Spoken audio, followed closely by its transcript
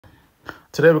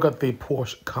Today we've got the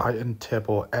Porsche Cayenne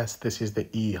Turbo S. This is the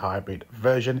E-hybrid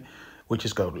version, which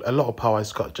has got a lot of power.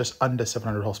 It's got just under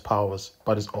 700 horsepower,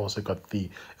 but it's also got the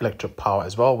electric power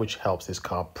as well, which helps this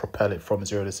car propel it from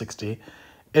 0 to 60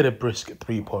 in a brisk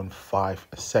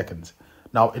 3.5 seconds.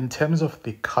 Now, in terms of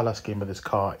the color scheme of this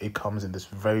car, it comes in this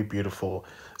very beautiful,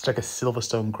 it's like a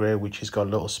Silverstone grey, which has got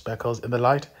little speckles in the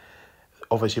light.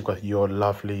 Obviously, you've got your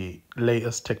lovely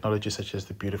latest technology, such as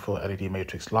the beautiful LED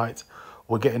matrix lights.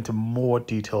 We'll get into more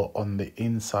detail on the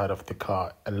inside of the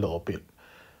car a little bit.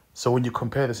 So when you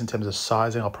compare this in terms of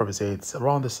sizing, I'll probably say it's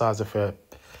around the size of a,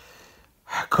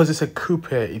 because it's a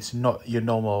coupe, it's not your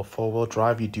normal four-wheel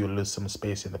drive. You do lose some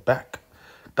space in the back.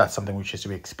 That's something which is to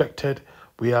be expected.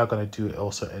 We are going to do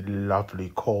also a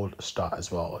lovely cold start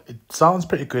as well. It sounds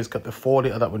pretty good. It's got the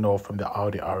 4-litre that we know from the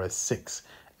Audi RS6,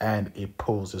 and it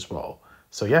pulls as well.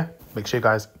 So yeah, make sure you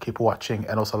guys keep watching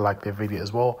and also like the video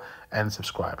as well and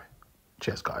subscribe.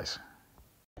 Cheers, guys.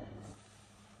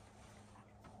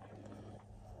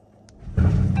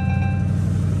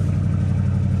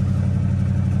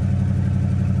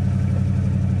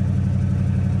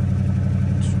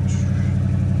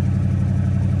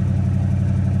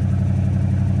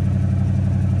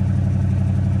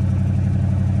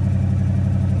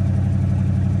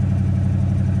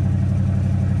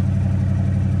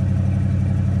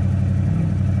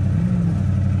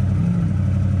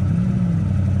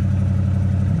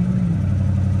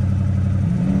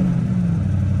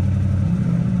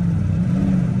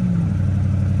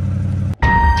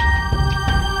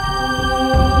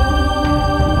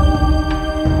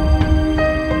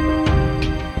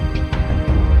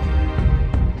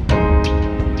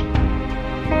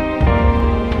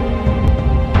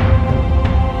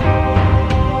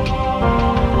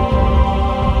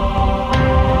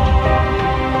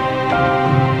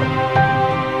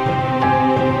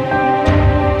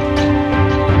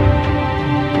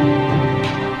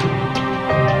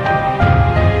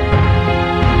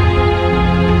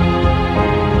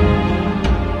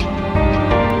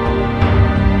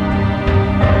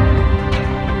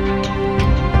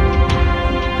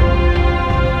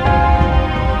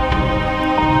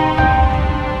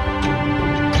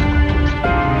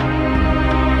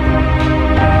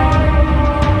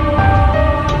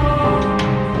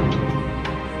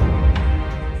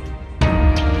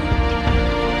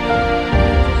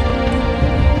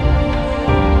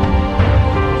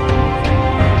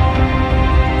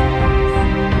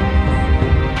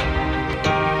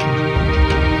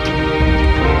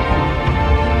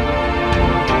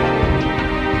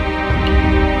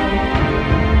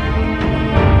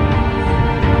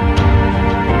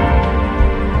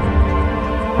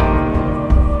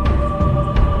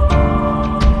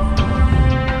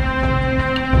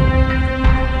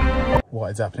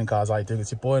 What is happening, guys? How you doing?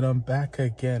 It's your boy and I'm back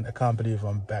again. I can't believe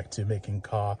I'm back to making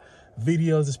car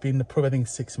videos. It's been probably, I think,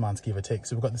 6 months, give or take.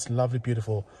 So we've got this lovely,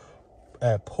 beautiful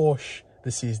Porsche.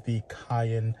 This is the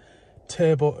Cayenne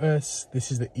Turbo S.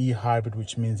 This is the E-hybrid,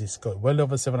 which means it's got well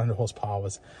over 700 horsepower.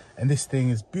 And this thing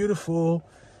is beautiful.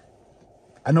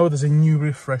 I know there's a new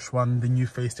refresh one, the new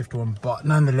facelift one, but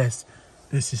nonetheless,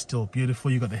 this is still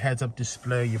beautiful. You've got the heads-up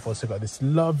display. You've also got this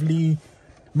lovely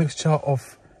mixture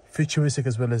of futuristic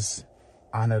as well as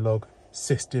analog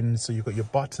systems. So you've got your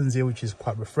buttons here, which is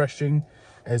quite refreshing,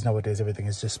 as nowadays everything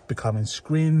is just becoming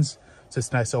screens. So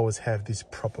it's nice to always have these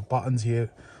proper buttons here,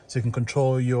 so you can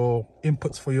control your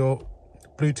inputs for your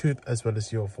Bluetooth as well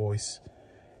as your voice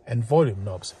and volume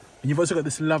knobs. And you've also got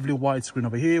this lovely widescreen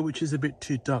over here, which is a bit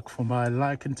too dark for my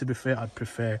liking. To be fair, I'd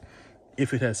prefer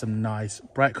if it has some nice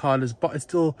bright colors, but it's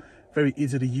still very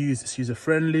easy to use. It's user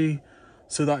friendly.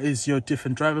 So that is your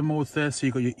different driver modes there. So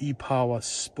you got your e-power,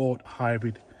 sport,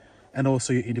 hybrid, and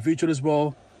also your individual as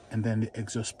well, and then the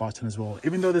exhaust button as well.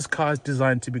 Even though this car is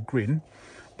designed to be green,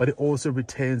 but it also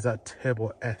retains that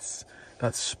Turbo S,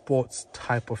 that sports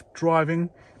type of driving.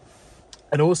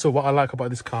 And also what I like about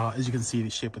this car, as you can see the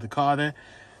shape of the car there,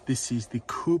 this is the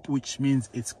coupe, which means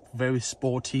it's very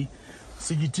sporty.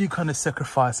 So you do kind of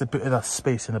sacrifice a bit of that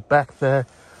space in the back there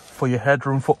for your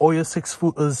headroom. For all your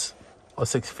 6-footers or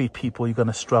 6 feet people, you're going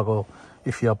to struggle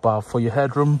if you're above for your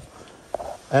headroom.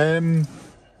 But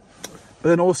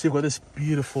then also you've got this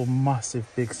beautiful, massive,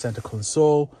 big center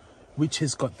console, which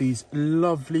has got these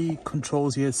lovely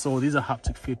controls here. So these are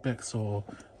haptic feedback. So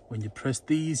when you press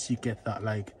these, you get that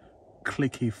like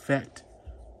click effect.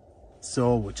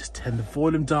 So we'll just turn the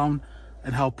volume down,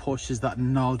 and how Porsche is that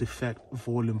null effect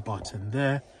volume button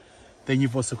there. Then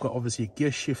you've also got obviously a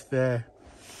gear shift there,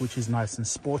 which is nice and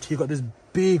sporty. You've got this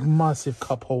big, massive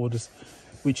cup holders,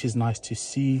 which is nice to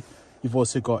see. You've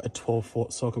also got a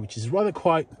 12-volt socket, which is rather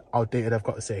quite outdated, I've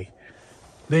got to say.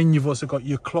 Then you've also got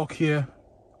your clock here,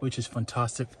 which is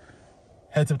fantastic.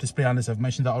 Heads-up display on this, I've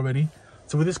mentioned that already.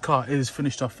 So with this car, it is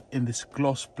finished off in this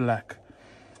gloss black,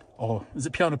 or is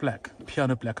it piano black?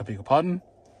 Piano black, I beg your pardon,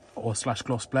 or slash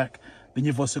gloss black. Then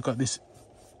you've also got this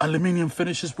aluminium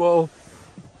finish as well.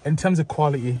 In terms of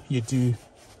quality, you do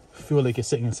feel like you're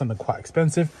sitting in something quite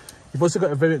expensive. You've also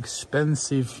got a very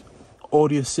expensive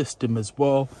audio system as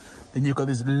well. Then you've got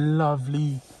these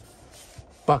lovely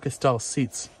bucket style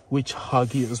seats which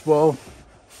hug you as well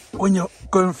when you're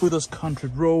going through those country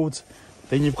roads.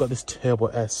 Then you've got this Turbo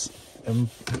S, and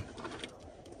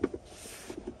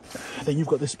then you've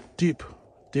got this deep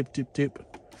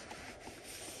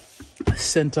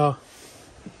center.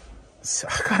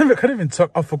 I can't even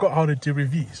talk. I forgot how to do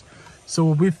reviews. So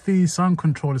with the sound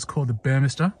control, it's called the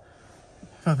Burmester.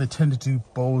 I thought they tend to do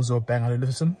Bose or Bang &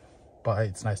 Olufsen, but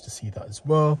it's nice to see that as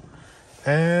well.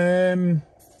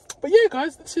 But yeah,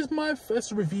 guys, this is my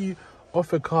first review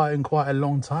of a car in quite a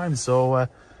long time, so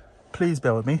please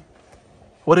bear with me.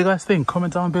 What do you guys think?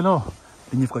 Comment down below.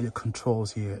 Then you've got your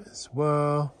controls here as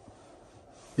well.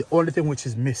 The only thing which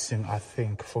is missing, I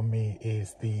think, for me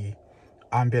is the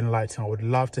ambient lighting. I would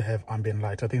love to have ambient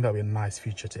light. I think that would be a nice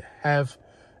feature to have,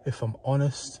 if I'm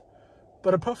honest.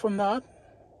 But apart from that,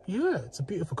 yeah, it's a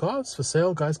beautiful car. It's for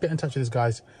sale, guys. Get in touch with these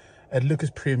guys at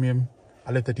Lucas Premium.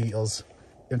 I'll leave the details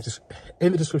in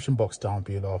the description box down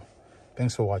below.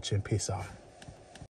 Thanks for watching. Peace out.